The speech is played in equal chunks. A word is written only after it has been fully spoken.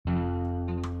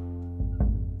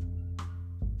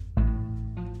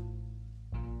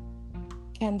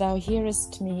Can thou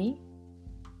hearest me?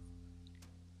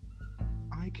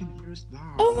 I can hearest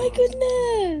thou. Oh my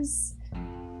goodness!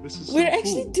 This is We're so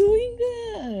actually cool. doing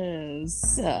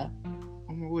this. Oh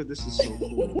my word, this is so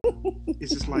cool. Is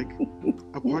this like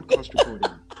a podcast recording?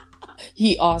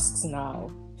 He asks now.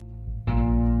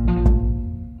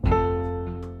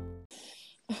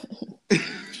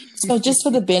 So just for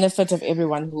the benefit of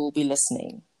everyone who will be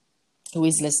listening, who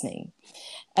is listening,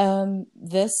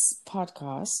 this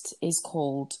podcast is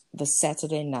called The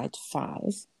Saturday Night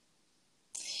 5.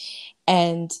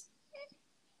 And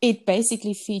it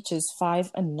basically features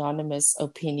 5 anonymous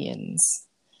opinions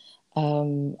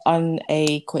on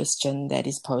a question that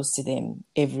is posed to them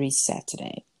every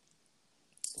Saturday.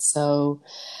 So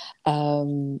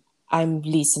I'm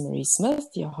Lisa Marie Smith,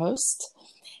 your host,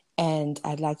 and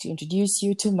I'd like to introduce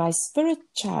you to my spirit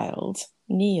child,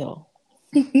 Neil.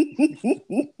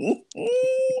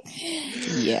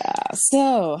 Yeah.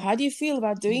 So how do you feel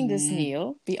about doing this,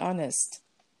 Neil? Be honest.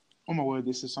 Oh my word,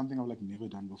 this is something I've like never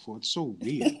done before. It's so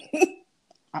weird.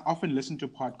 I often listen to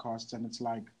podcasts and it's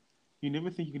like, you never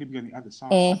think you're going to be on the other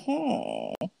side.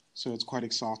 Mm-hmm. So it's quite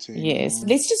exciting. Yes.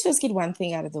 Let's just first get one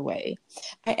thing out of the way.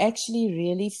 I actually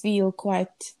really feel quite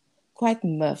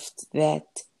miffed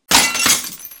that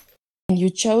you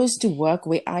chose to work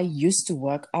where I used to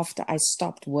work after I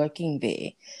stopped working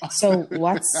there. So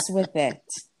what's with that?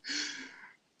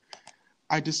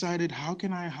 I decided, how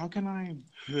can I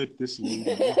hurt this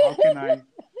lady? How can I,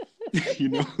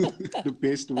 the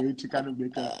best way to kind of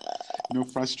make her,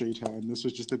 frustrate her. And this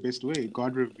was just the best way.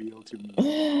 God revealed to me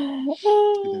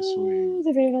this way.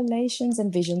 The revelations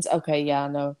and visions. Okay, yeah,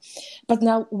 no. But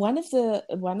now one of the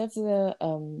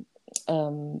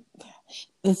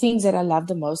things that I love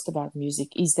the most about music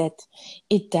is that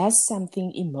it does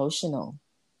something emotional,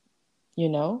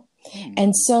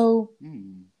 And so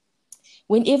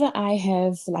whenever I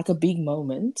have like a big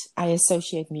moment, I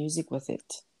associate music with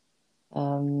it.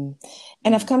 And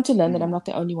I've come to learn that I'm not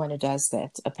the only one who does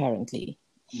that, apparently.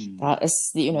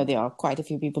 There are quite a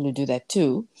few people who do that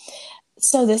too.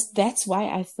 So that's why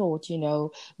I thought,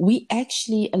 we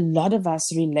actually, a lot of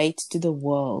us relate to the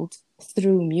world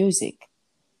through music.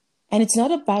 And it's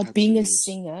not about being a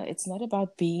singer. It's not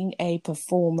about being a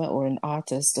performer or an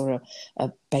artist or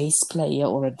a bass player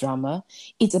or a drummer.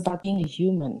 It's about being a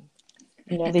human.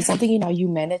 There's something in our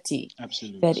humanity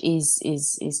that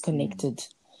is connected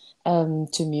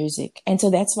to music. And so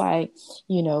that's why,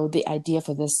 the idea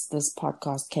for this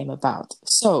podcast came about.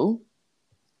 So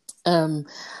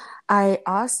I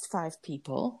asked 5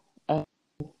 people.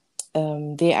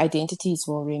 Their identities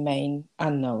will remain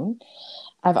unknown.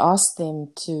 I've asked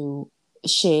them to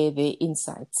share their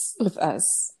insights with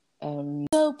us.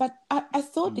 But I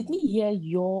thought, let me hear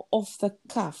your off the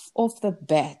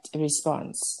bat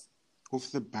response. Off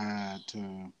the bat.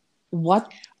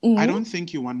 What? I don't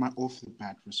think you want my off the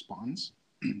bat response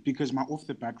because my off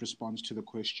the bat response to the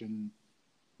question,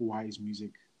 why is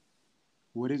music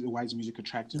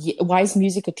attractive? Yeah, why is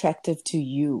music attractive to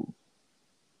you?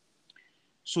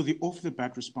 So the off the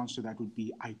bat response to that would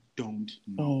be, I don't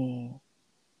know.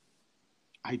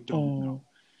 I don't know.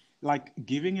 Like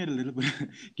giving it a little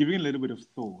bit of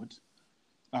thought.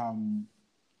 And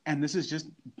this is just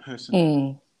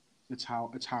personal. It's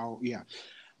how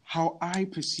I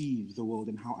perceive the world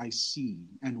and how I see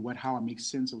and how I make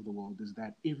sense of the world is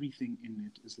that everything in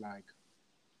it is like,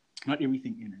 not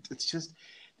everything in it. It's just,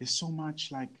 there's so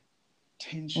much like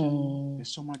tension.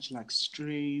 There's so much like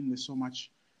strain. There's so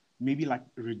much maybe like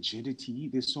rigidity.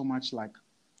 There's so much like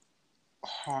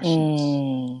harshness,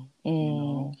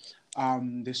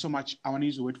 there's so much, I want to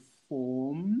use the word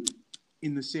form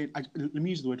in the same, let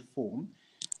me use the word form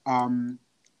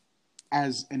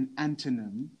as an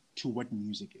antonym to what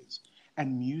music is.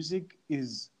 And music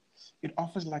it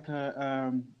offers like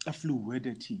a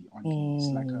fluidity on things,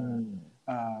 like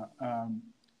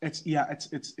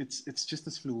it's just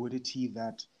this fluidity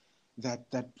that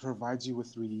provides you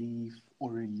with relief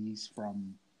or release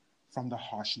from the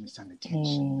harshness and the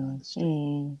tension, the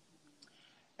strain.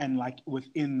 And like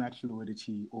within that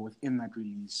fluidity or within that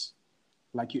release,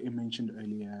 like you mentioned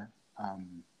earlier,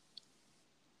 an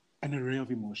array of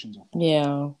emotions are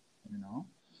formed,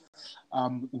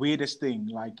 weirdest thing,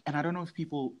 like, and I don't know if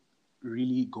people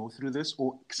really go through this,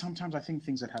 or sometimes I think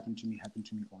things that happen to me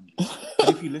only. But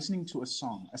if you're listening to a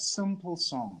song, a simple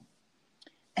song,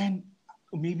 and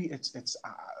maybe it's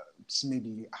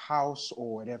maybe house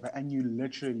or whatever, and you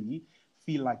literally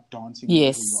feel like dancing.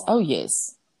 Yes. Oh,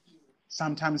 yes.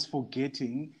 Sometimes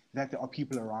forgetting that there are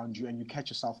people around you, and you catch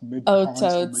yourself mid-dance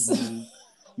or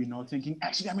mid-move, thinking,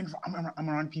 actually, I'm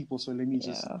around people, so let me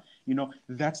just,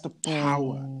 that's the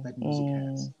power that music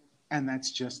has. And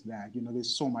that's just that.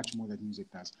 There's so much more that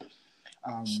music does.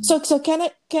 So can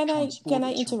I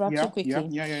interrupt you Yeah, yeah, quickly?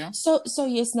 yeah, yeah, yeah. So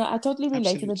yes, no, I totally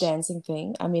relate to the Absolutely. dancing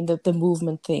thing. I mean the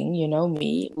movement thing,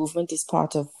 movement is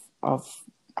part of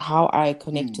how I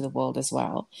connect to the world as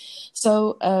well.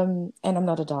 So and I'm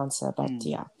not a dancer, but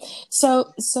yeah.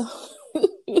 So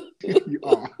You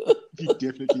are. You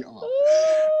definitely are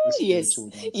a yes, spiritual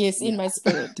dancer. yes, in Yeah. my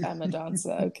spirit, I'm a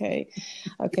dancer. Okay.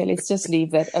 Okay, let's just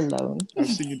leave that alone. I've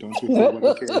seen you dance before, but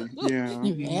okay. Yeah.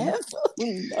 You have?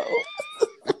 No.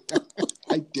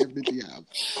 I definitely have.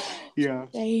 Yeah.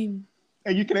 Shame.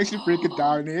 And you can actually break it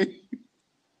down, eh?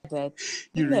 That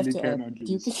You didn't have really to add. cannot You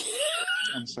lose.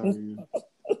 I'm sorry.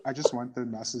 I just want the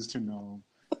masses to know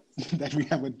that we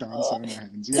have a dancer on our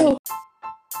hands. Yeah. so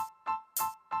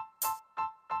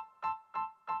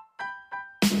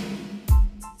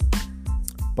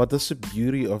But that's the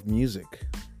beauty of music.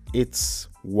 It's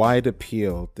wide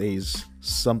appeal. There's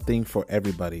something for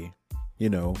everybody.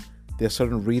 There's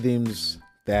certain rhythms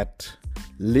that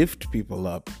lift people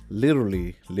up,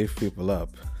 literally lift people up.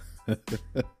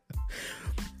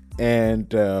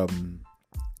 And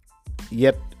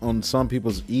yet, on some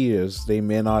people's ears, they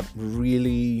may not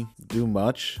really do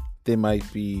much. They might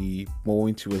be more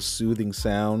into a soothing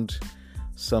sound,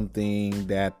 something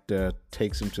that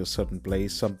takes them to a certain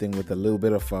place, something with a little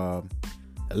bit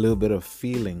of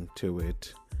feeling to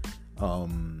it.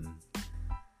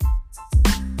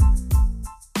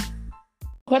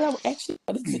 what I actually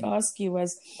wanted to ask you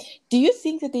was, do you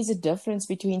think that there's a difference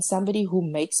between somebody who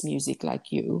makes music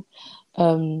like you,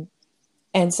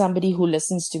 and somebody who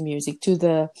listens to music, to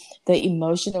the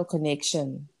emotional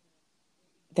connection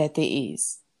that there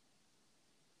is?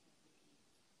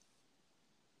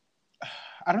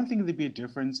 I don't think there'd be a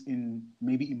difference in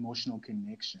maybe emotional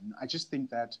connection. I just think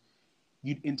that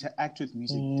you'd interact with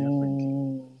music differently.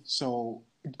 So,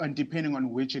 and depending on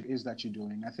which it is that you're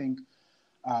doing, I think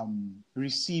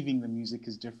receiving the music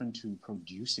is different to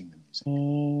producing the music.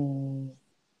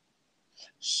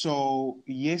 So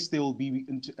yes, there will be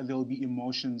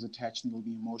emotions attached and there will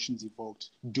be emotions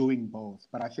evoked doing both.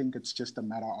 But I think it's just a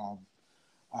matter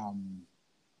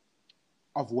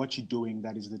of what you're doing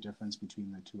that is the difference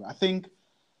between the two. I think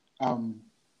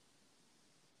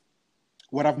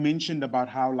what I've mentioned about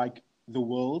how like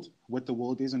what the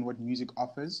world is and what music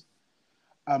offers,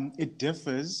 it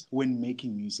differs when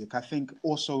making music. I think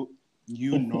also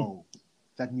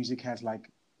that music has like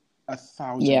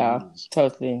 1,000 Yeah, rules,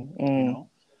 totally.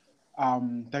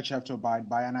 that you have to abide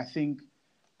by. And I think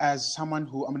as someone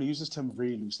who, I'm going to use this term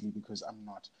very loosely because I'm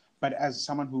not, but as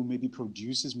someone who maybe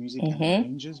produces music and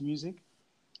arranges music,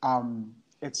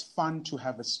 it's fun to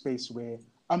have a space where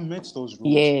amidst those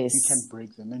rules, you can Yes.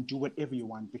 break them and do whatever you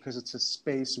want because it's a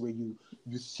space where you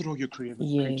throw your Yes.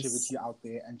 creativity out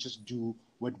there and just do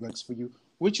what works for you,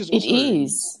 which is It also a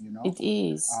release, is. It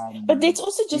is. But let's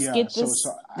also just Yeah, get so this,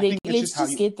 I like, think it's let's just how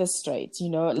just you, get this straight,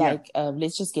 yeah.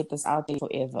 let's just get this out there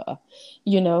forever.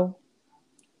 You know,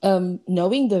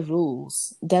 knowing the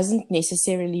rules doesn't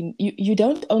necessarily, you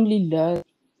don't only learn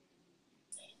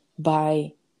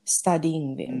by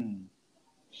studying them.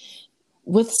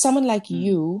 With someone like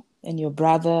you and your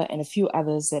brother and a few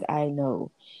others that I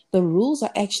know, the rules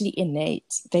are actually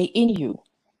innate. They're in you.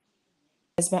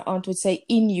 As my aunt would say,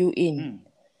 in you,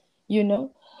 you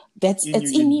know, that's In you,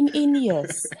 it's in in him, you. in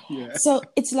yes. Yeah, So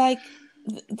it's like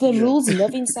the yeah. rules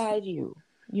live inside you.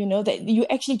 That you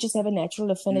actually just have a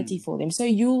natural affinity for them. So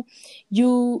you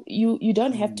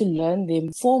don't have to learn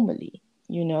them formally,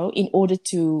 in order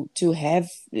to have,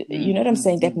 what I'm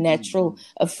saying, that natural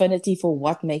affinity for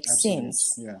what makes Absolute.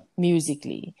 sense Yeah.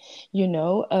 musically,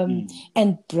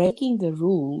 and breaking the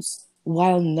rules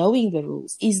while knowing the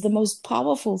rules is the most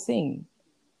powerful thing,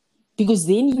 because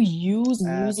then you use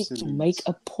music to make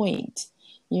Absolute. a point,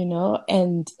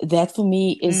 and that for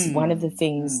me is one of the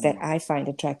things that I find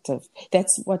attractive.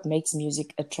 That's what makes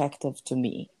music attractive to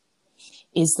me,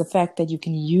 is the fact that you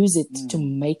can use it to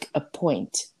make a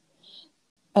point.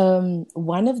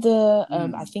 One of the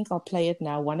I think I'll play it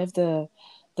now. One of the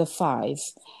five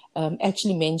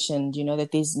actually mentioned,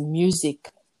 that there's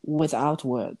music without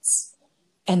words,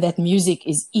 and that music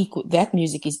is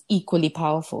equally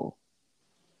powerful.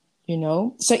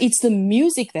 So it's the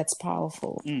music that's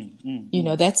powerful.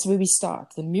 That's where we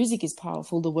start. The music is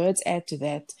powerful, the words add to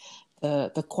that,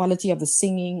 the quality of the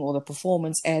singing or the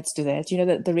performance adds to that,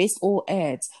 the rest all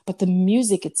adds, but the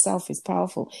music itself is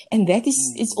powerful, and that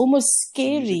is, it's almost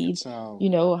The music scary, itself.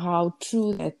 how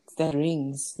true that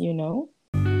rings.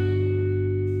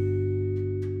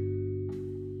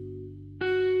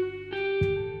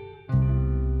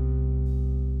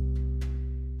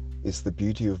 It's the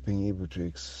beauty of being able to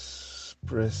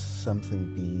express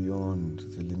something beyond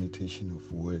the limitation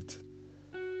of words.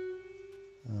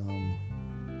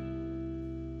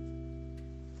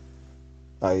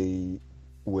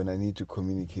 When I need to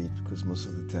communicate, because most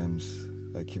of the times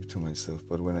I keep to myself,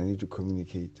 but when I need to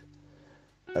communicate,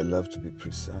 I love to be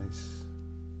precise.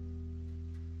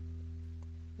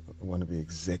 I want to be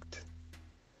exact.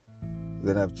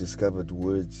 Then I've discovered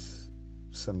words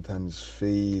sometimes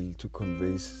fail to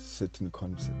convey certain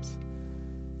concepts.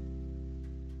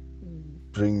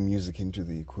 Bring music into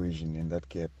the equation, and that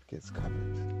gap gets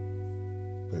covered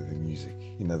by the music.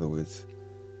 In other words,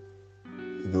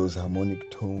 those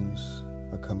harmonic tones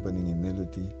accompanying a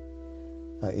melody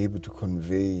are able to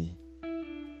convey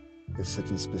a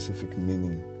certain specific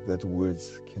meaning that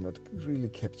words cannot really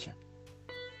capture.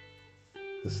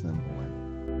 That's number one.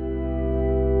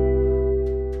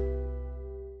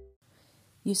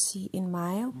 You see, in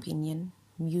my opinion,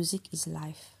 music is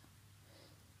life.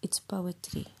 It's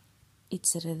poetry.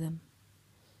 It's rhythm.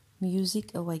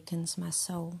 Music awakens my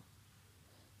soul.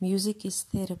 Music is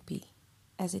therapy,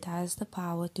 as it has the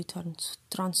power to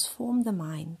transform the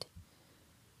mind,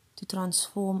 to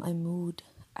transform a mood,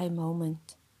 a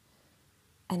moment.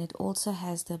 And it also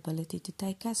has the ability to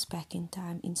take us back in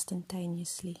time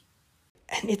instantaneously.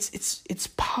 And it's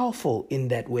powerful in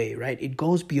that way, right? It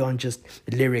goes beyond just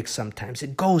lyrics sometimes.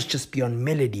 It goes just beyond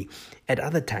melody at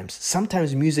other times.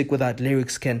 Sometimes music without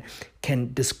lyrics can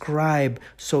describe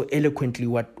so eloquently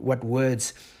what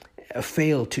words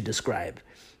fail to describe.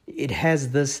 It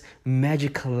has this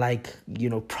magical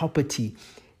property,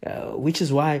 which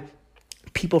is why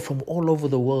people from all over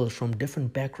the world, from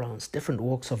different backgrounds, different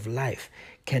walks of life,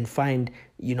 can find,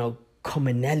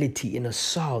 commonality in a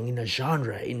song, in a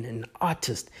genre, in an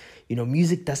artist.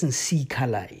 Music doesn't see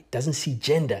color, it doesn't see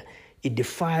gender. It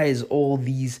defies all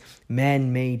these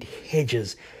man-made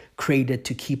hedges created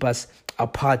to keep us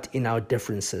apart in our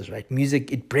differences, right?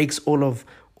 Music, it breaks all of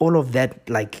that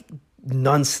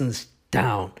nonsense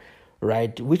down,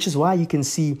 right? Which is why you can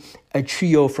see a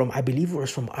trio from, I believe it was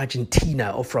from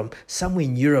Argentina or from somewhere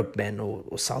in Europe, man, or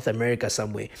South America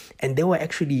somewhere. And they were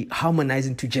actually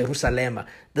harmonizing to Jerusalem.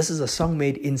 This is a song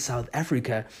made in South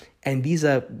Africa. And these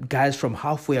are guys from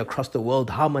halfway across the world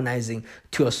harmonizing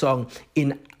to a song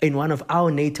in one of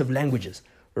our native languages,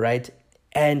 right?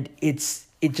 And it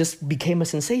just became a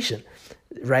sensation,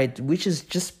 right? Which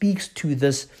just speaks to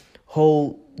this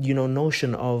whole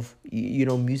notion of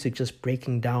music just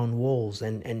breaking down walls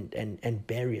and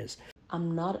barriers.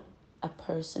 I'm not a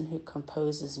person who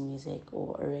composes music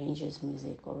or arranges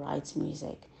music or writes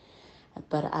music,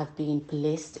 but I've been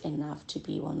blessed enough to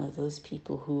be one of those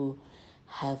people who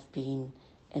have been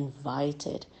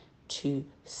invited to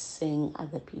sing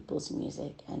other people's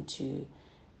music and to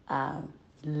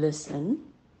listen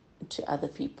to other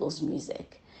people's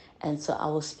music. And so I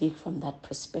will speak from that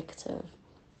perspective.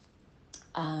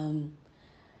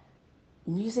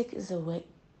 Music is a way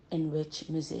in which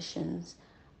musicians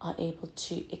are able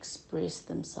to express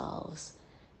themselves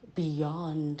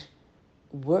beyond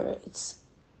words,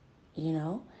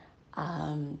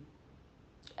 and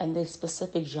there's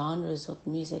specific genres of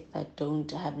music that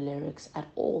don't have lyrics at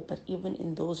all. But even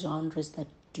in those genres that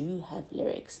do have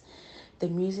lyrics, the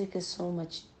music is so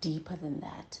much deeper than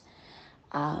that.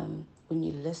 When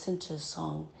you listen to a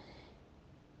song,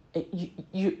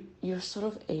 you're sort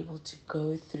of able to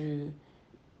go through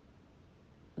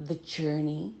the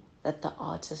journey that the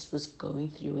artist was going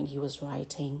through when he was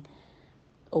writing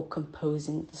or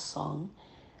composing the song.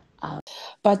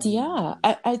 But yeah,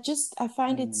 I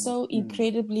find it so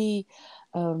incredibly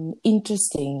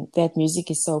interesting that music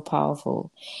is so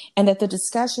powerful, and that the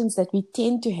discussions that we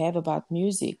tend to have about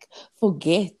music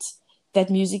forget that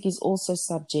music is also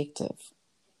subjective.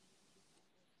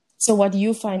 So what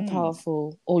you find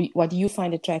powerful or what you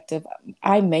find attractive,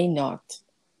 I may not,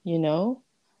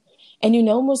 And you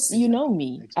know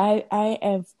me. I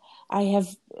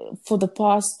have for the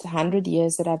past 100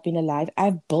 years that I've been alive,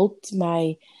 I've built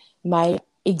my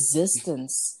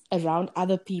existence around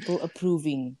other people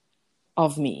approving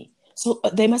of me. So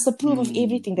they must approve of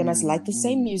everything. They must like the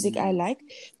same music I like.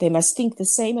 They must think the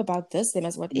same about this. They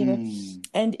must whatever.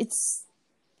 And it's,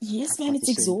 yes, man, it's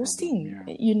exhausting.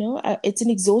 Problem, yeah. It's an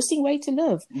exhausting way to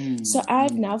live. So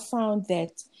I've now found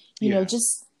that,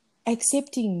 just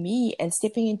accepting me and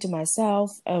stepping into myself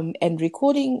and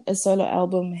recording a solo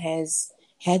album has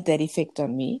had that effect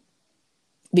on me,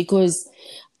 because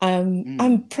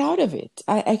I'm proud of it.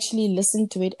 I actually listen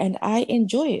to it and I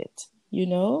enjoy it,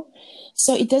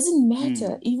 So it doesn't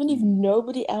matter, even if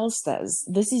nobody else does.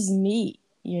 This is me,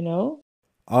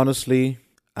 Honestly,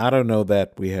 I don't know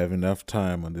that we have enough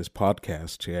time on this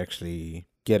podcast to actually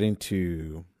get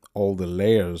into all the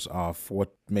layers of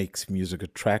what makes music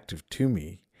attractive to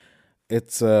me.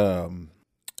 It's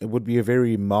it would be a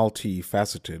very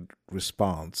multifaceted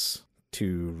response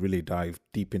to really dive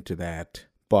deep into that.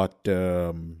 But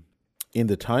in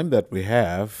the time that we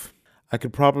have, I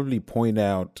could probably point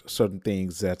out certain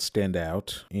things that stand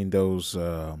out in those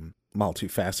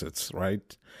multifacets,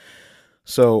 right?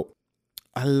 So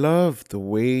I love the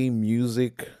way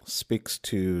music speaks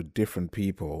to different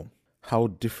people, how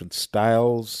different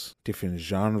styles, different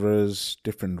genres,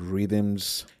 different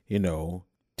rhythms,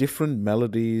 different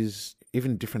melodies,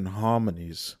 even different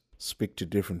harmonies speak to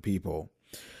different people.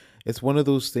 It's one of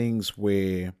those things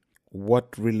where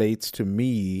what relates to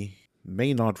me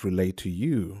may not relate to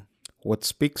you. What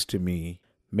speaks to me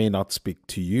may not speak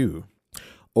to you.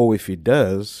 Or if it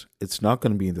does, it's not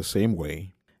going to be in the same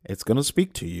way. It's going to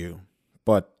speak to you,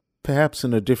 but perhaps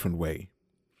in a different way.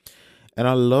 And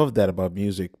I love that about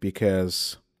music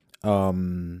because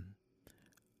um,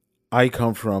 I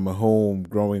come from a home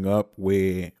growing up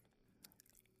where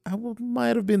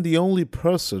might have been the only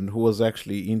person who was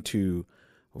actually into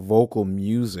vocal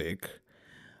music,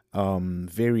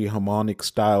 very harmonic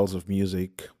styles of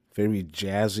music, very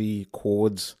jazzy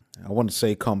chords. I want to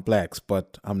say complex,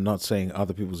 but I'm not saying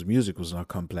other people's music was not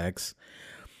complex.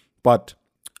 But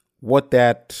what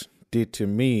that did to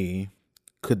me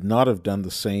could not have done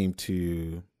the same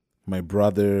to my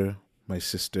brother, my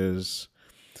sisters,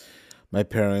 my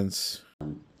parents.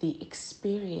 The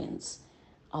experience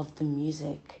of the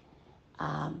music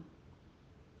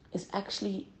is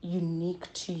actually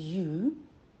unique to you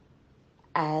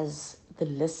as the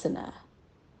listener,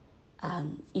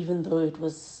 even though it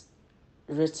was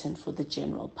written for the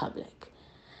general public.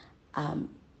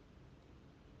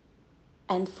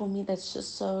 And for me, that's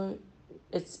just so,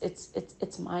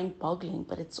 it's mind-boggling,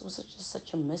 but it's also just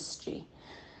such a mystery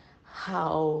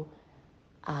how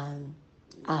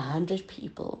 100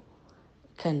 people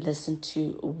can listen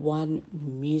to one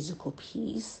musical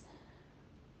piece,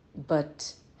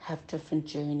 but have different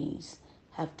journeys,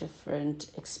 have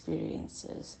different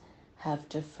experiences, have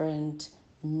different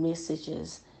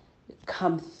messages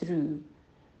come through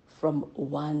from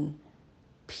one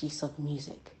piece of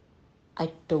music.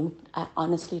 I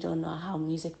honestly don't know how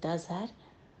music does that,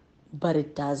 but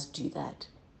it does do that.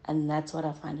 And that's what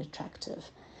I find attractive.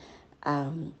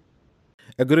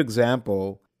 A good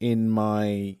example in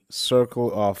my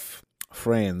circle of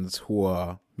friends who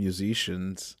are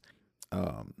musicians,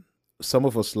 some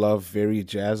of us love very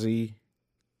jazzy,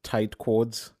 tight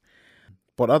chords,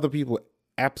 but other people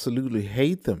absolutely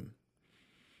hate them,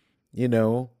 you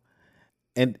know,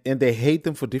 and they hate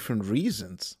them for different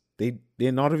reasons.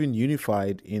 They're not even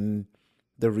unified in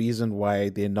the reason why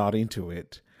they're not into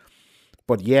it.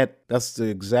 But yet, that's the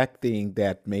exact thing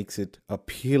that makes it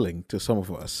appealing to some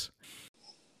of us.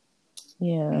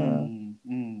 Yeah. Mm,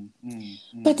 mm, mm,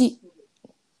 But mm.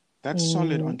 That's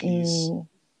solid, Aunties.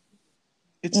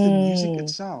 It's the music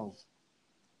itself.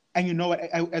 And you know what?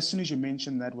 As soon as you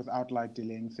mentioned that, without like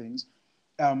delaying things,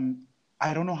 um,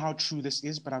 I don't know how true this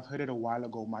is, but I've heard it a while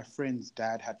ago. My friend's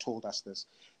dad had told us this,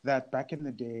 that back in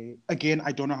the day, again,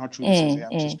 I don't know how true this is.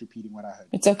 I'm just repeating what I heard.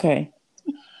 It's okay.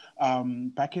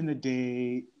 Back in the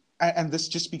day, and this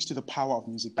just speaks to the power of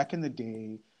music. Back in the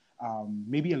day,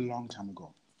 maybe a long time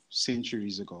ago,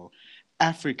 centuries ago,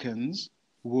 Africans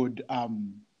would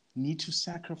need to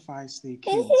sacrifice their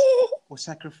kids or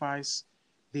sacrifice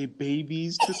their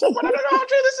babies to someone. I don't know how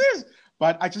true this is,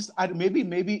 but maybe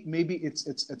it's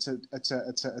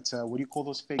a what do you call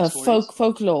those fake A stories?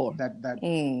 folklore. That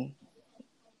Mm,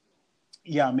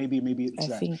 Yeah, maybe I it's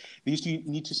that. think. They used to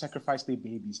need to sacrifice their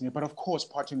babies. But of course,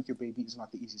 parting with your baby is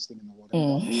not the easiest thing in the world, and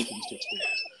there are many things to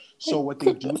experience. So what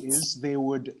they do is they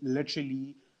would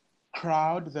literally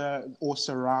crowd or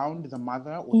surround the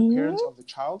mother or the parents of the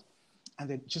child, and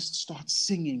they just start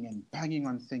singing and banging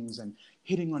on things and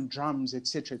hitting on drums,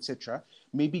 etc., etc.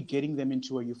 Maybe getting them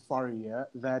into a euphoria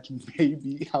that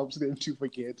maybe helps them to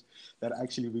forget that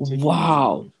actually we're taking your baby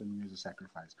Wow. away from you as a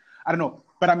sacrifice. I don't know,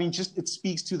 but I mean, just it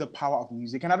speaks to the power of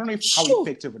music, and I don't know how Sure.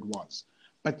 effective it was,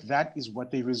 but that is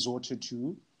what they resorted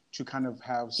to kind of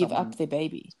have Give someone up the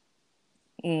baby.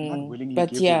 not willingly But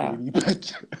give their yeah, baby,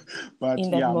 but in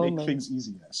that yeah, make moment. things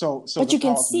easier. So But the you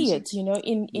can power of see music, it,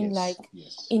 in yes, like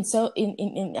yes,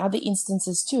 in other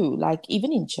instances too, like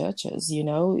even in churches,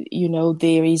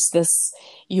 there is this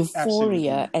absolutely,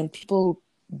 euphoria and people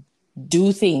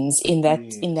do things in that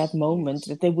yes, moment yes,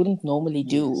 that they wouldn't normally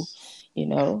do, yes,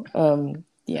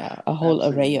 yeah, a whole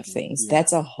array of absolutely, things. yeah.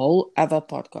 That's a whole other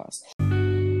podcast.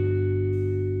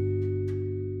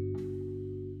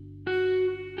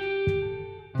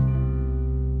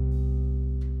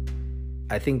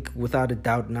 I think without a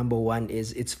doubt, number one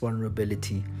is its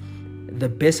vulnerability. The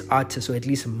best artists, or at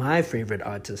least my favorite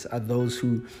artists, are those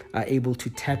who are able to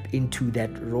tap into that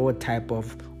raw type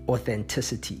of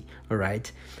authenticity, all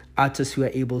right? Artists who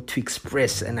are able to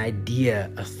express an idea,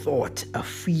 a thought, a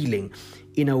feeling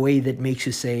in a way that makes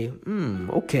you say,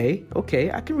 okay,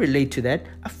 I can relate to that.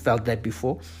 I felt that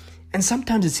before. And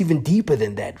sometimes it's even deeper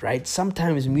than that, right?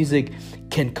 Sometimes music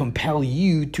can compel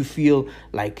you to feel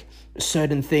like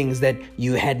certain things that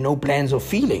you had no plans of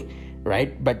feeling,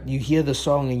 right? But you hear the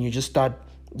song and you just start,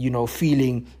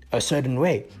 feeling a certain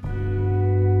way.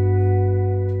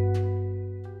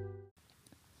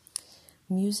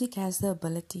 Music has the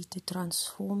ability to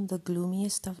transform the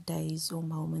gloomiest of days or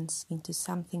moments into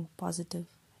something positive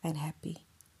and happy.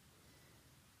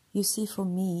 You see, for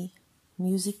me,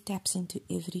 music taps into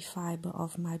every fiber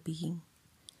of my being.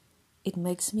 It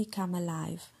makes me come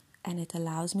alive, and it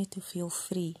allows me to feel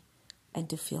free and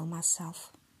to feel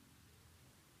myself.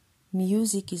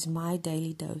 Music is my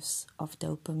daily dose of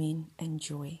dopamine and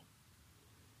joy.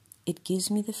 It gives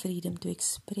me the freedom to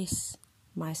express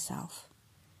myself.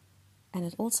 And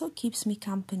it also keeps me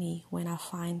company when I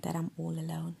find that I'm all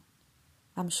alone.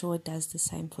 I'm sure it does the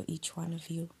same for each one of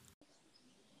you.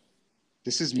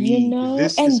 This is me.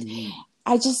 This is me.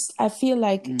 I feel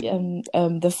like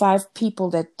the 5 people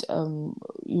that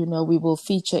we will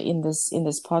feature in this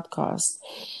podcast,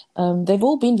 they've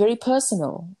all been very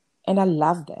personal, and I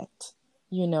love that.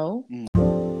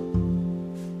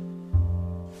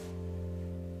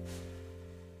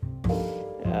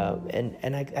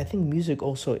 And I think music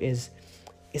also is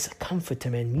a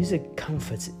comforter, man. Music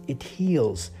comforts, it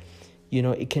heals.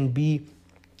 It can be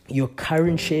your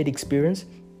current shared experience,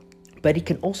 but it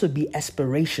can also be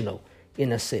aspirational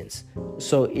in a sense.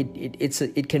 So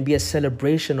it can be a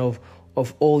celebration of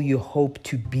all you hope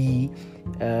to be,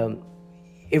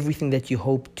 everything that you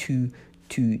hope to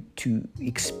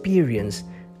experience.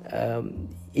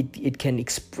 It can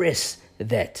express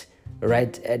that,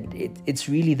 right? And it's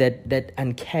really that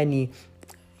uncanny,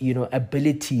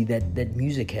 ability that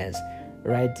music has,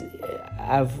 right?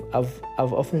 I've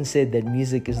often said that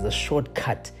music is the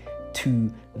shortcut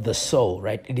to the soul,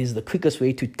 right? It is the quickest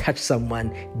way to touch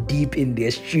someone deep in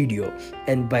their studio.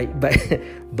 And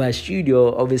by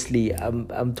studio, obviously,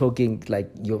 I'm talking like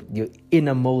your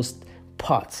innermost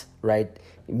parts, right?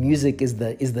 Music is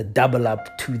the double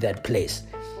up to that place,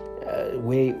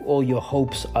 where all your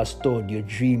hopes are stored, your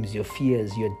dreams, your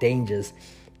fears, your dangers.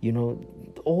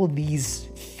 All these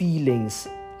feelings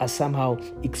are somehow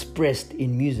expressed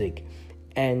in music.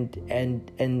 And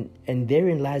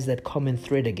therein lies that common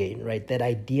thread again, right? That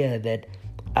idea that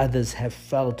others have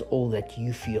felt all that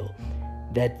you feel,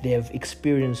 that they've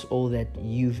experienced all that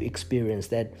you've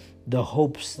experienced, that the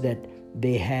hopes that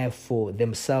they have for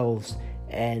themselves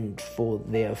and for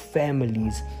their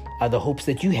families are the hopes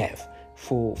that you have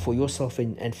for yourself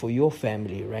and for your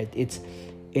family, right? It's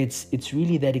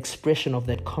really that expression of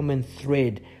that common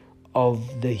thread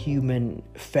of the human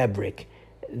fabric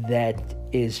that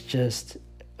is just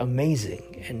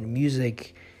amazing. And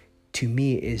music, to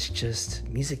me,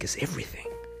 music is everything.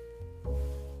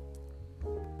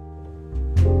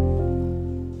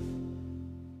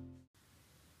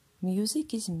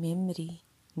 Music is memory,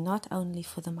 not only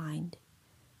for the mind,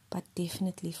 but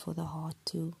definitely for the heart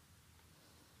too.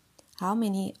 How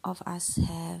many of us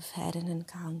have had an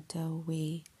encounter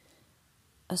where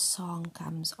a song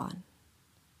comes on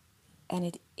and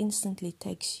it instantly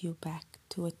takes you back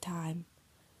to a time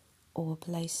or a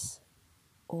place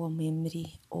or a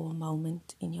memory or a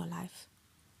moment in your life?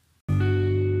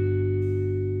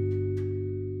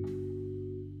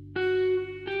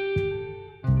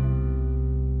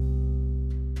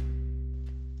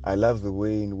 I love the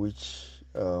way in which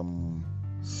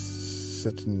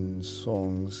certain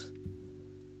songs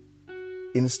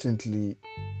instantly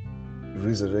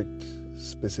resurrect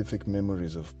specific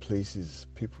memories of places,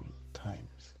 people,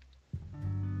 times,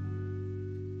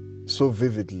 so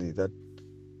vividly that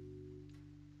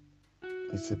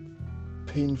it's a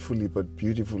painfully but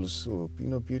beautiful,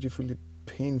 beautifully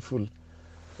painful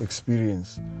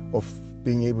experience of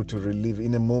being able to relive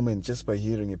in a moment just by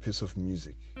hearing a piece of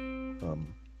music.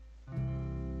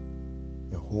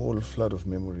 A whole flood of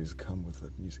memories come with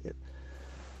that music.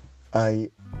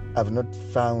 I've not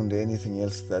found anything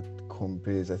else that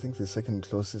compares. I think the second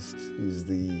closest is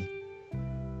the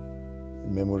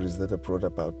memories that are brought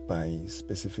about by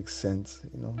specific scents,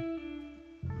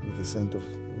 with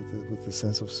the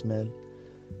sense of smell.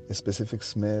 A specific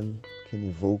smell can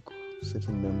evoke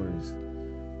certain memories.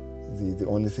 The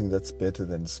only thing that's better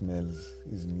than smells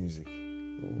is music.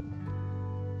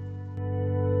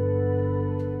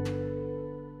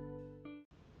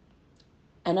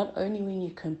 And not only when you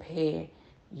compare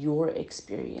your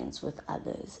experience with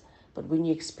others, but when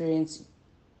you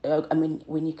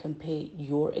when you compare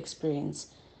your experience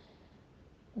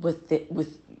with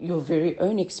your very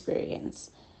own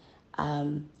experience,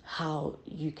 how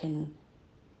you can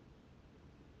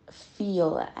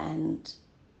feel and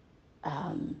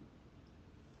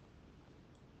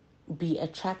be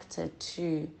attracted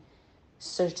to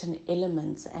certain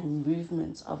elements and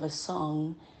movements of a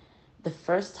song the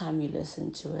first time you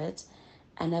listen to it,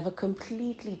 and have a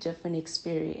completely different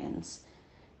experience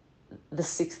the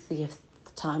 60th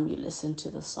time you listen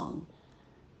to the song.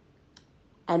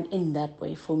 And in that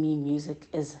way, for me, music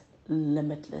is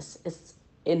limitless, it's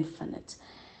infinite.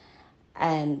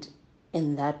 And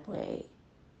in that way,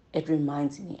 it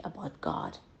reminds me about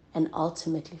God. And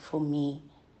ultimately, for me,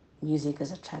 music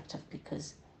is attractive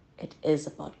because it is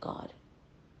about God.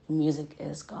 Music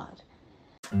is God.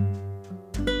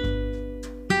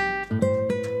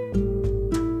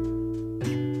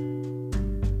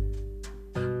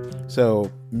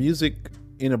 So, music,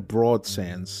 in a broad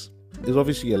sense, is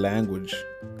obviously a language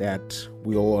that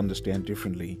we all understand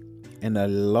differently. And I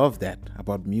love that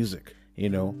about music.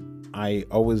 I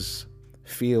always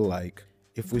feel like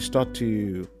if we start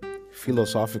to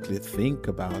philosophically think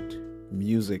about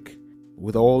music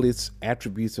with all its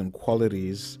attributes and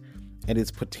qualities and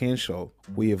its potential,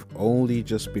 we have only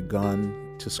just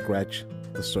begun to scratch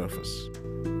the surface.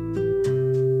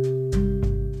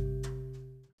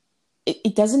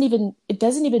 It doesn't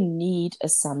even need a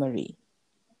summary.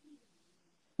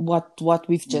 What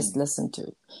we've just listened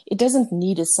to, it doesn't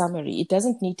need a summary. It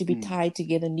doesn't need to be tied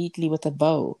together neatly with a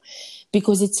bow,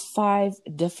 because it's 5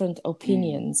 different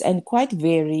opinions and quite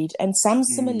varied, and some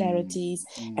similarities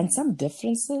and some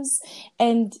differences.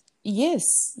 And yes,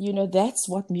 that's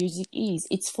what music is.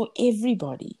 It's for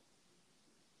everybody.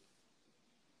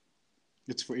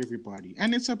 It's for everybody,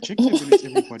 and it's objective, and it's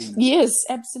everybody knows. Yes,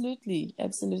 absolutely.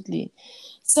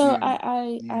 So Yeah.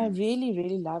 I really,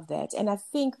 really love that. And I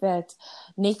think that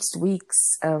next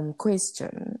week's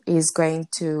question is going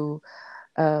to,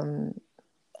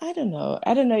 I don't know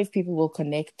if people will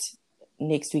connect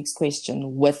next week's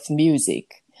question with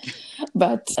music,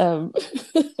 but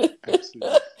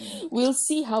we'll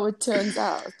see how it turns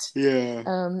out. Yeah.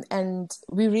 And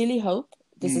we really hope,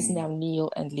 this is now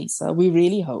Neil and Lisa, we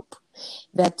really hope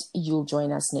that you'll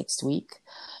join us next week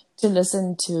to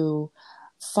listen to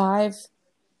 5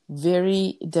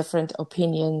 very different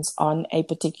opinions on a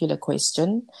particular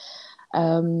question,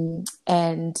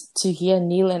 and to hear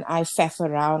Neil and I faff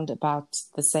around about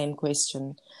the same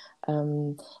question,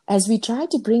 as we try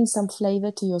to bring some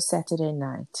flavor to your Saturday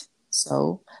night.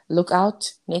 So look out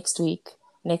next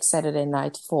Saturday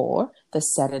night, for the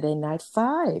Saturday Night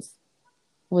 5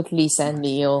 with Lisa and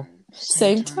Neil.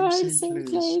 Same time, same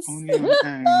place. Only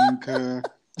on Anchor.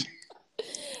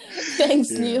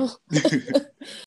 Thanks, Neil.